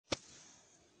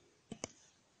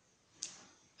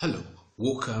Hello,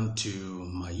 welcome to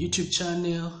my YouTube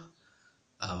channel.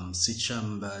 I'm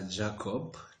Sichamba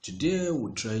Jacob. Today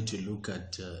we'll try to look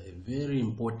at a very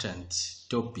important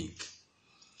topic.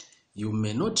 You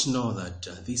may not know that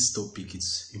this topic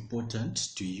is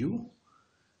important to you,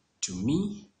 to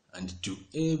me, and to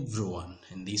everyone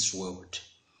in this world.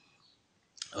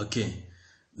 Okay,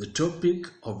 the topic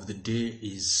of the day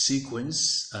is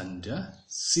sequence and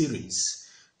series.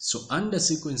 So under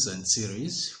sequence and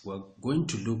series, we're going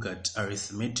to look at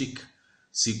arithmetic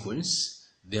sequence.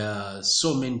 There are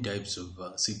so many types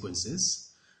of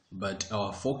sequences, but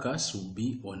our focus will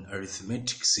be on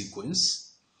arithmetic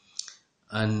sequence.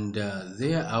 And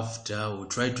thereafter, we'll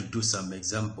try to do some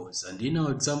examples. And in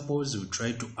our examples, we'll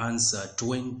try to answer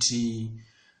 20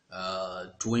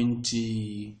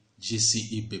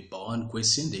 GCE paper 1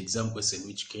 question, the exam question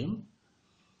which came,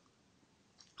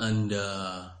 and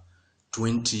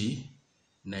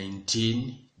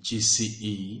 2019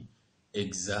 GCE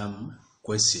exam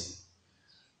question.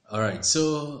 All right,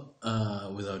 so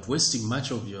without wasting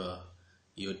much of your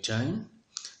time,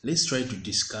 let's try to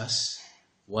discuss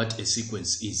what a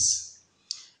sequence is.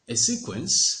 A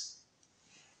sequence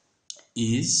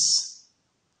is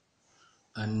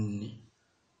an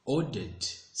ordered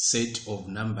set of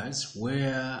numbers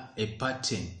where a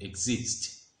pattern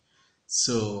exists.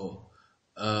 So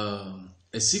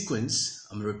a sequence,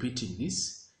 I'm repeating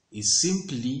this, is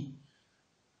simply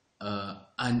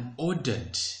an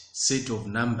ordered set of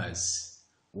numbers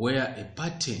where a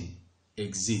pattern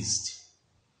exists.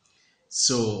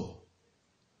 So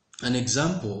an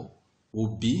example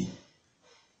would be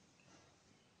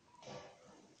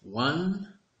 1,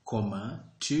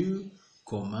 2,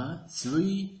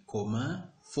 3,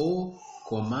 4,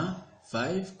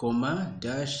 5,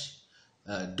 dash,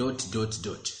 dot,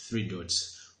 3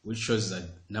 dots, which shows that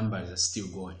numbers are still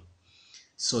going.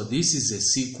 So this is a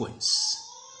sequence.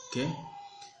 Okay.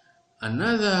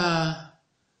 Another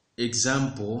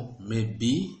example may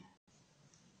be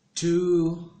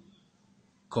 2,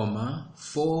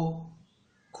 4,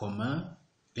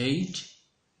 8,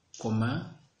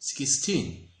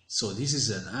 16. So this is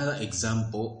another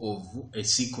example of a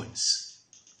sequence.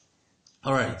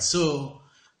 All right. So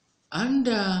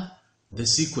under the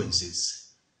sequences,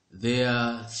 there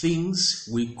are things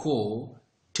we call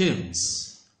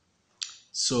terms.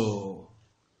 So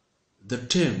the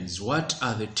terms, what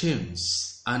are the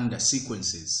terms under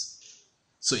sequences?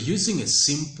 So using a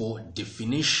simple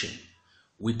definition,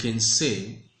 we can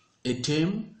say a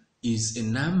term is a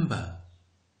number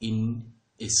in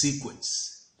a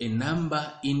sequence. A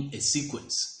number in a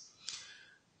sequence.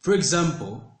 For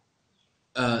example,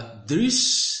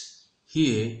 this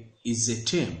here is a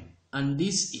term, and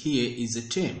this here is a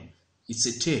term. It's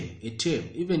a term.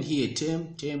 Even here,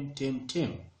 term.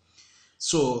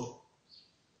 So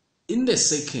in the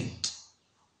second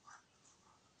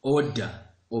order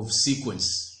of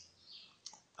sequence,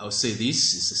 I'll say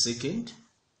this is the second,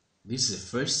 this is the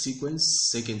first sequence,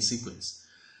 second sequence.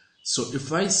 So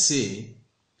if I say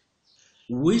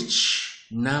which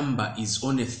number is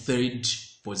on a third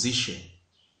position,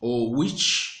 or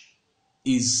which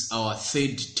is our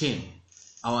third term,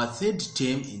 our third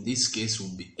term in this case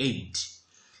will be 8.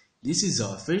 This is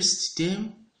our first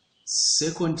term,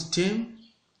 second term,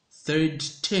 third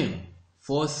term,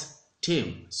 fourth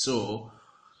term. So,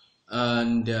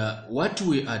 and what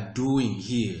we are doing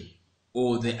here,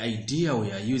 or the idea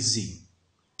we are using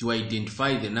to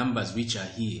identify the numbers which are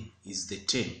here, is the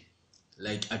term.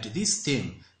 Like at this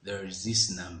term, there is this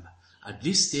number. At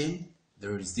this term,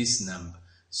 there is this number.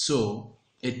 So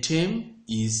a term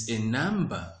is a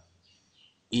number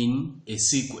in a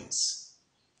sequence.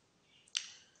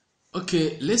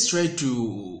 Okay, let's try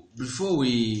to, before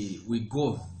we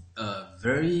go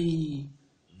very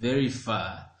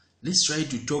far, let's try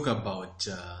to talk about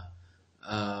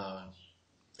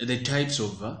the types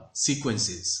of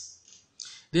sequences.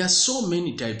 There are so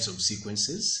many types of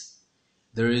sequences.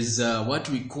 There is what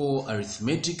we call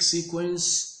arithmetic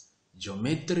sequence,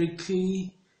 geometric,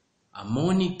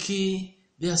 harmonic.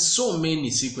 There are so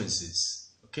many sequences,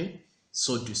 okay,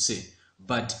 so to say.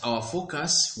 But our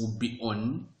focus will be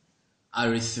on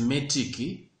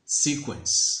arithmetic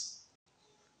sequence.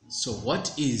 So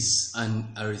what is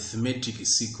an arithmetic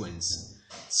sequence?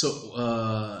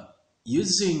 So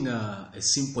using a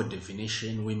simple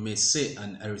definition, we may say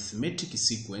an arithmetic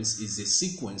sequence is a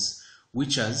sequence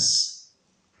which has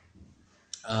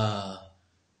a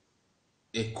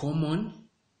common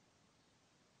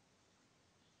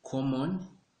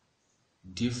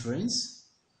difference.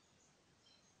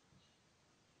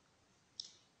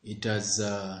 It has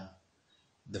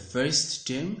the first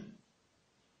term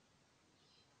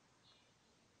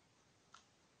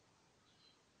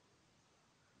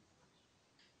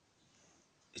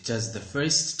it has the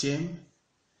first term,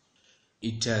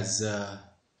 it has the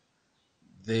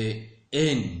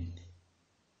n,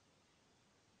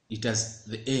 it has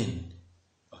the n.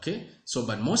 Okay, so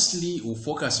but mostly we'll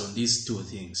focus on these two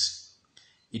things.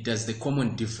 It has the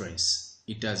common difference,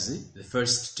 it has the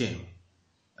first term.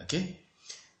 Okay,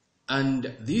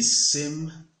 and this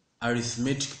same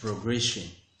arithmetic progression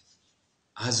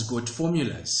has got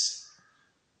formulas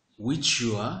which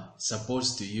you are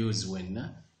supposed to use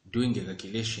when doing the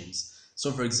calculations.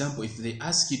 So for example, if they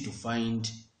ask you to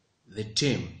find the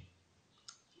term,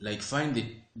 like find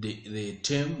the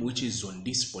term which is on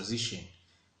this position,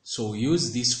 so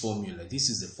use this formula. This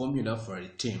is the formula for a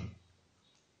term.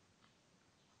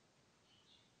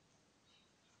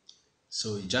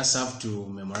 So you just have to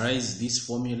memorize this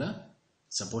formula.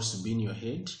 It's supposed to be in your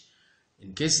head.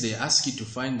 In case they ask you to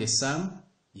find the sum,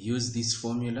 use this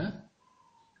formula.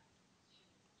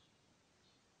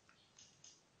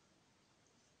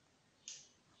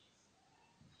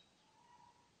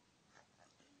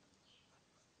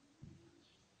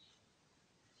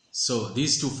 So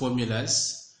these two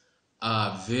formulas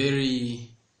are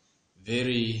very,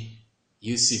 very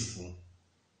useful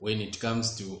when it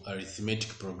comes to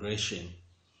arithmetic progression.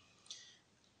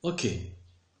 Okay,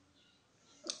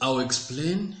 I'll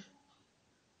explain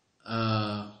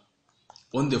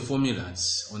on the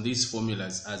formulas, on these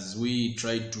formulas, as we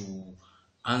try to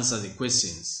answer the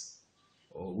questions,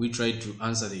 or we try to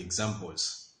answer the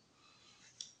examples.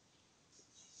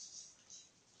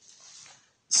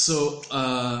 So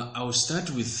I'll start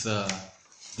with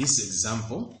this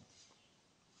example.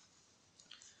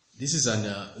 This is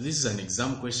an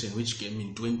exam question which came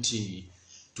in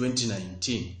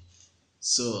 2019.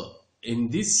 So in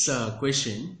this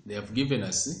question, they have given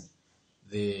us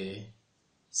the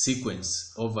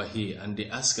sequence over here, and they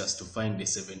ask us to find the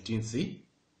 17th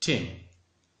term.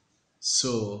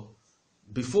 So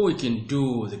before we can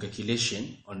do the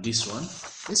calculation on this one,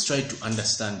 let's try to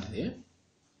understand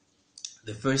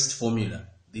the first formula,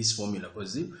 this formula,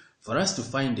 because for us to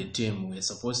find the term, we're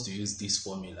supposed to use this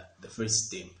formula, the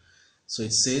first term. So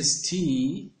it says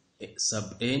T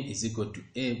sub n is equal to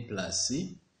A plus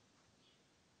C,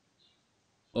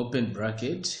 open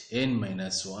bracket, n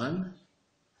minus 1,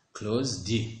 close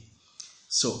D.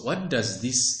 So what does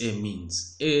this A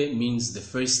means? A means the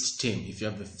first term. If you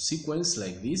have a sequence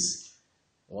like this,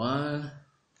 1,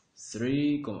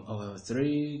 3,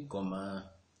 3,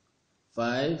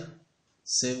 5,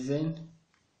 7,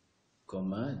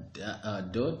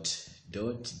 dot,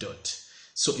 dot, dot.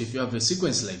 So if you have a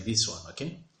sequence like this one,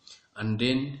 okay, and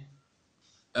then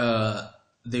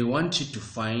they want you to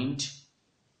find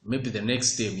maybe the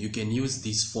next term, you can use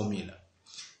this formula.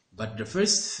 But the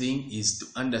first thing is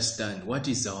to understand what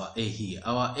is our A here.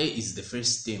 Our A is the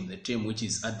first term, the term which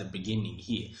is at the beginning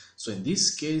here. So in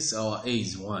this case, our A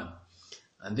is 1.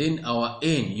 And then our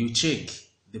N, you check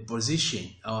the position,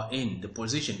 our N, the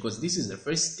position, because this is the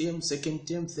first term, second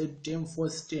term, third term,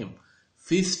 fourth term,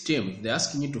 fifth term. If they're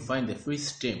asking you to find the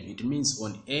fifth term, it means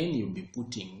on N you'll be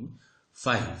putting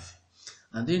 5.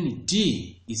 And then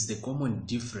D is the common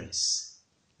difference.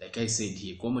 Like I said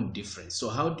here, common difference. So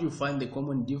how do you find the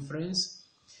common difference?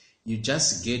 You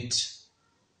just get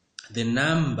the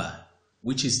number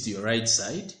which is to your right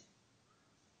side.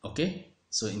 Okay,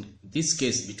 so in this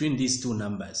case, between these two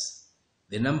numbers,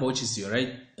 the number which is to your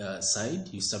right side,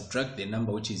 you subtract the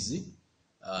number which is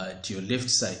to your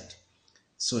left side.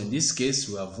 So in this case,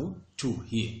 we have 2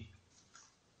 here.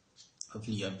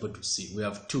 Hopefully you're able to see. We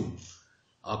have 2.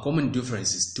 Our common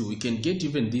difference is 2. We can get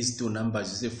even these two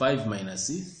numbers. You say 5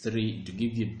 minus 3 to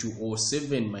give you 2, or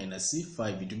 7 minus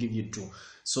 5 to give you 2.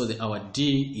 So our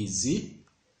D is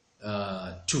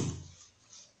 2.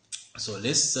 So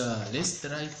let's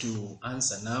try to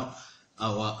answer now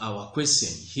our question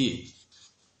here.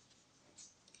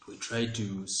 We try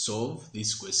to solve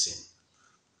this question.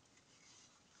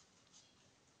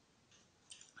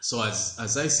 So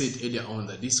as I said earlier on,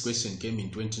 that this question came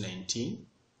in 2019.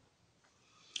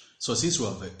 So since we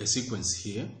have a sequence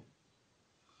here,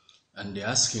 and they're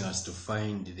asking us to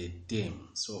find the term.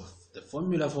 So the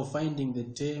formula for finding the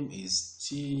term is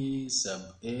T sub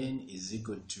n is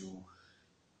equal to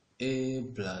A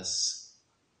plus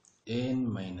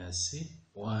n minus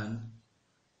 1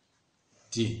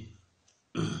 D.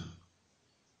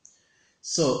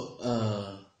 So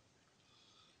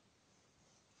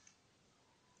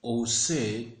we'll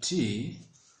say T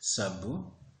sub,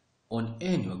 on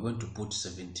n we're going to put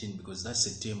 17 because that's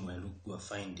the term we're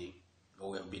finding,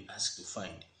 or we have been asked to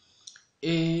find.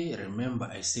 A, remember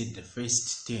I said the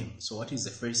first term. So what is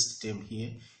the first term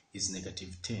here? Is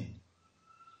negative 10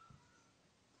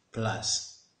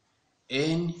 plus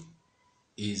n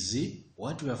is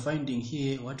what we are finding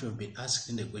here, what we have been asked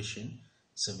in the question,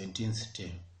 17th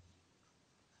term.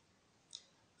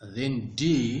 And then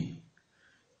D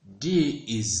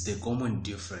is the common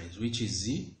difference, which is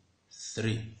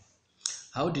 3.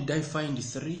 How did I find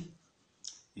 3?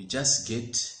 You just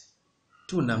get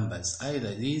two numbers,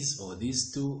 either these or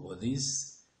these two or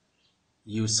these.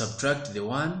 You subtract the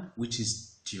one which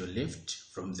is to your left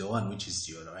from the one which is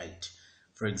to your right.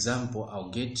 For example, I'll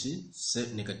get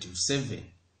 -7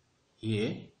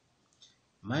 here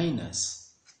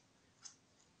minus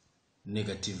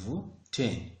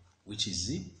 -10, which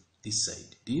is this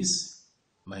side. This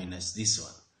minus this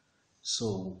one.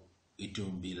 So it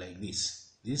will be like this.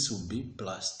 This will be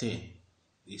plus 10.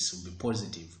 This will be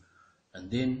positive.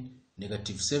 And then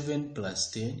 -7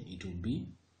 plus 10, it will be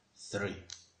 3.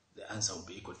 The answer will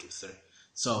be equal to 3.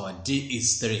 So our D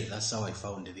is 3. That's how I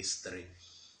found this 3.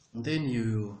 And then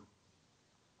you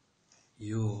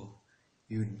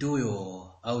do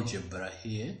your algebra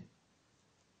here.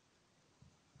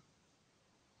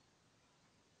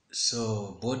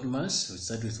 So BODMAS, we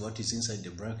start with what is inside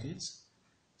the brackets.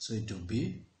 So it will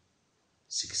be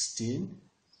 16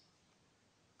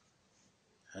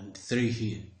 and 3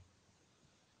 here.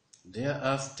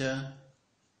 Thereafter,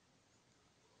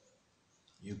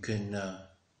 you can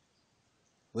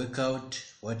work out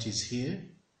what is here.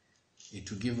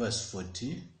 It will give us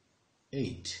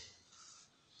 48.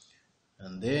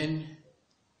 And then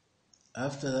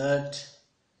after that,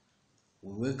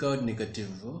 we work out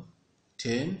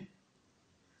 -10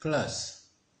 plus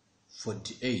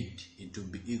 48. It will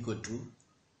be equal to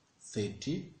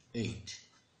 38.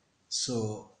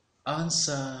 So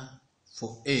answer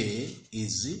for A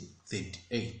is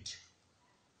 38.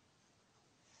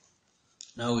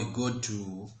 Now we go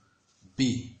to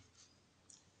B.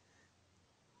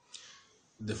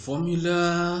 The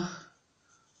formula,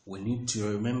 we need to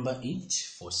remember it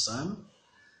for sum.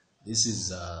 This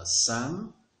is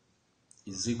sum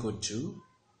is equal to,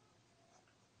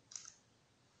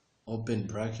 open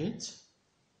bracket,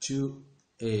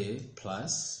 2a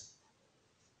plus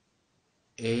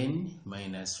n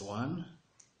minus 1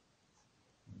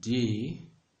 d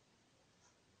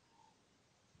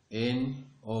n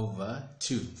over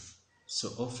 2. So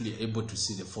hopefully you're able to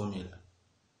see the formula.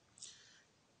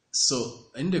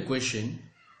 So in the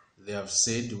question, they have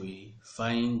said we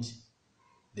find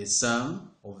the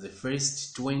sum of the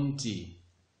first 20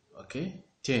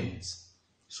 terms.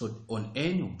 So on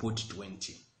n we put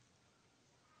 20.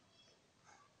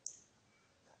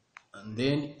 And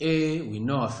then A, we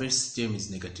know our first term is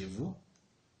 -10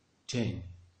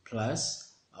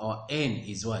 plus our n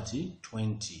is what?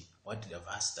 20. What they have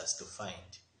asked us to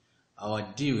find. Our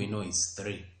D we know is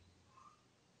 3.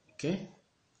 Okay?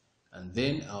 And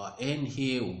then our n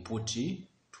here we put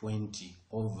 20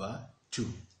 over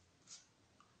 2.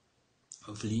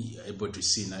 Hopefully you're able to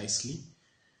see nicely.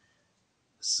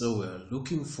 So we're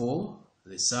looking for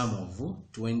the sum of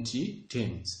 20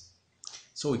 terms.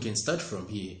 So we can start from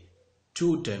here.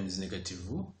 2 times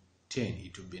 -10,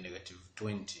 it will be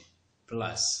 -20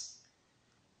 plus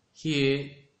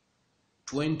here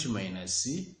 20 minus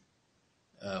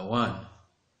 1,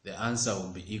 the answer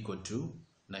will be equal to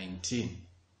 19.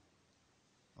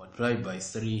 Multiply by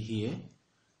 3 here,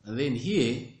 and then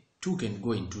here 2 can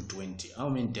go into 20. How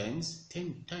many times?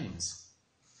 10 times.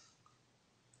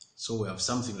 So we have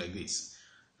something like this.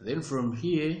 And then from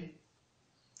here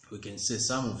we can say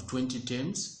sum of 20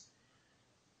 terms,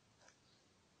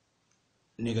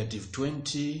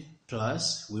 -20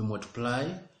 plus, we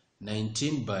multiply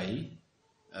 19 by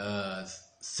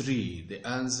 3. The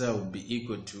answer will be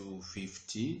equal to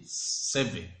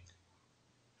 57.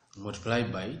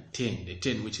 Multiplied by 10, the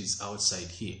 10 which is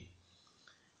outside here.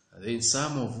 And then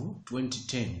sum of 20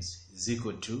 terms is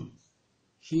equal to,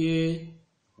 here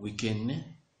we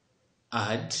can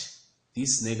add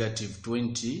this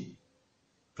 -20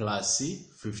 plus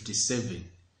 57.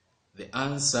 The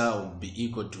answer will be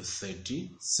equal to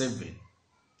 37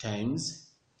 times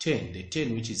 10, the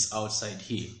 10 which is outside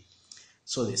here.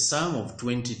 So the sum of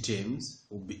 20 terms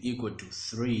will be equal to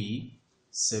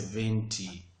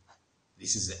 370.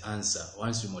 This is the answer.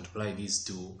 Once we multiply these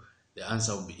two, the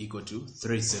answer will be equal to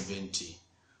 370.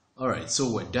 Alright, so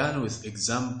we're done with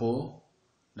example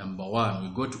number 1. We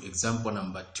go to example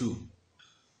number 2.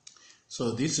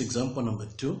 So this example number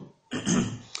 2,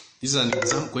 this is an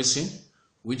exam question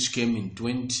which came in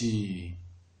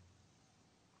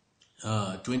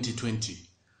 2020.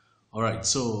 Alright,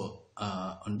 so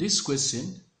on this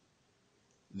question,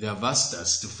 they have asked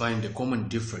us to find the common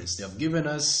difference. They have given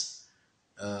us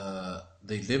the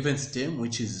 11th term,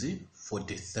 which is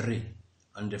 43,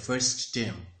 and the first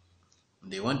term,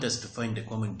 They want us to find the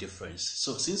common difference.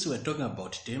 So since we're talking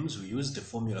about terms, we use the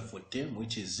formula for term,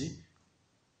 which is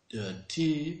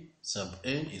T sub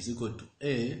n is equal to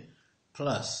A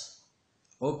plus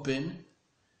open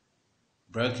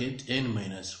bracket n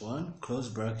minus 1 close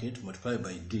bracket multiplied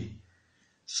by D.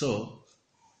 So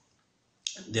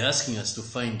they're asking us to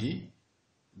find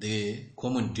the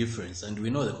common difference, and we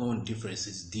know the common difference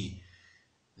is D.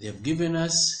 They have given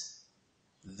us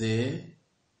the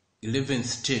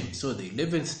 11th term. So the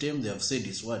 11th term they have said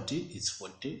is what? It's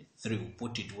 43. We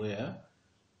put it where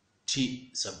T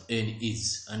sub n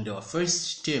is. And our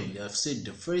first term, they have said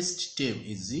the first term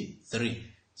is 3.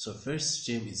 So first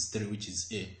term is 3, which is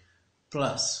A.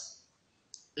 Plus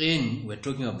n, we're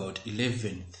talking about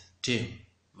 11th term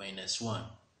minus 1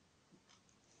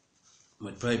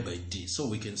 multiplied by D. So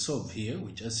we can solve here.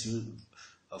 We just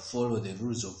follow the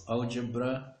rules of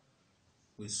algebra.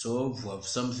 We solve, we have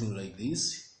something like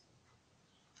this.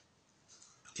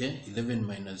 Okay, 11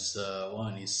 minus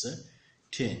 1 is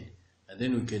 10. And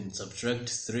then we can subtract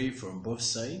 3 from both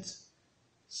sides.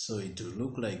 So it will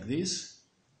look like this.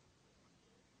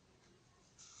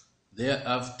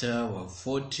 Thereafter,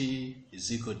 40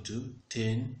 is equal to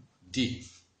 10D.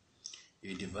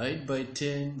 You divide by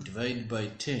 10, divide by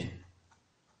 10.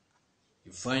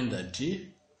 You find that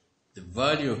the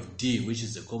value of D, which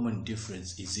is the common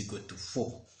difference, is equal to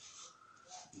 4.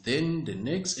 Then the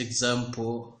next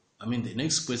example, the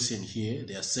next question here,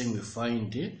 they are saying we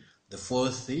find the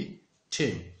fourth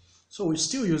term. So we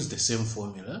still use the same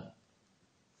formula.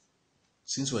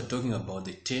 Since we're talking about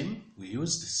the term, we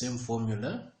use the same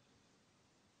formula.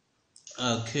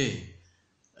 Okay,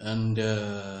 and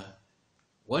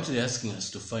what they're asking us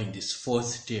to find is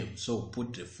fourth term. So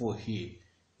put the 4 here.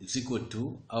 It's equal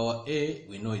to our A,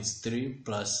 we know it's 3,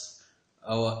 plus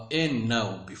our n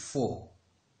now before.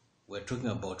 We're talking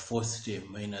about fourth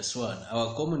term minus 1.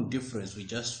 Our common difference, we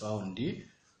just found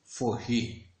 4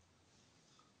 here.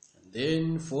 And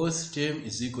then fourth term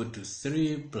is equal to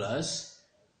 3 plus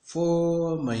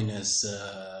 4 minus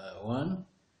 1.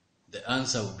 The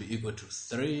answer will be equal to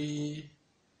 3.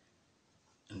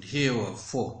 And here we have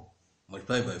 4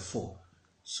 multiplied by 4.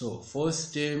 So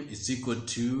fourth term is equal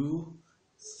to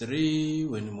 3.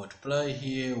 When you multiply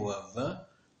here, we have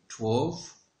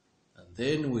 12. And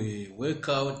then we work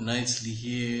out nicely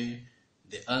here.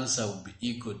 The answer will be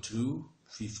equal to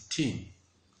 15.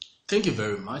 Thank you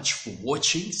very much for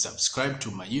watching. Subscribe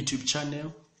to my YouTube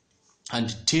channel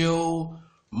and tell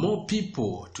more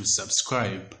people to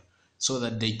subscribe so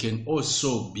that they can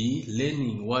also be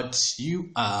learning what you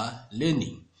are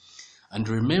learning. And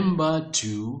remember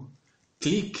to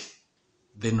click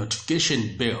the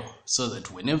notification bell so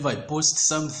that whenever I post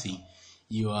something,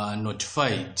 you are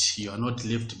notified, you are not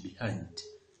left behind.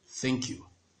 Thank you.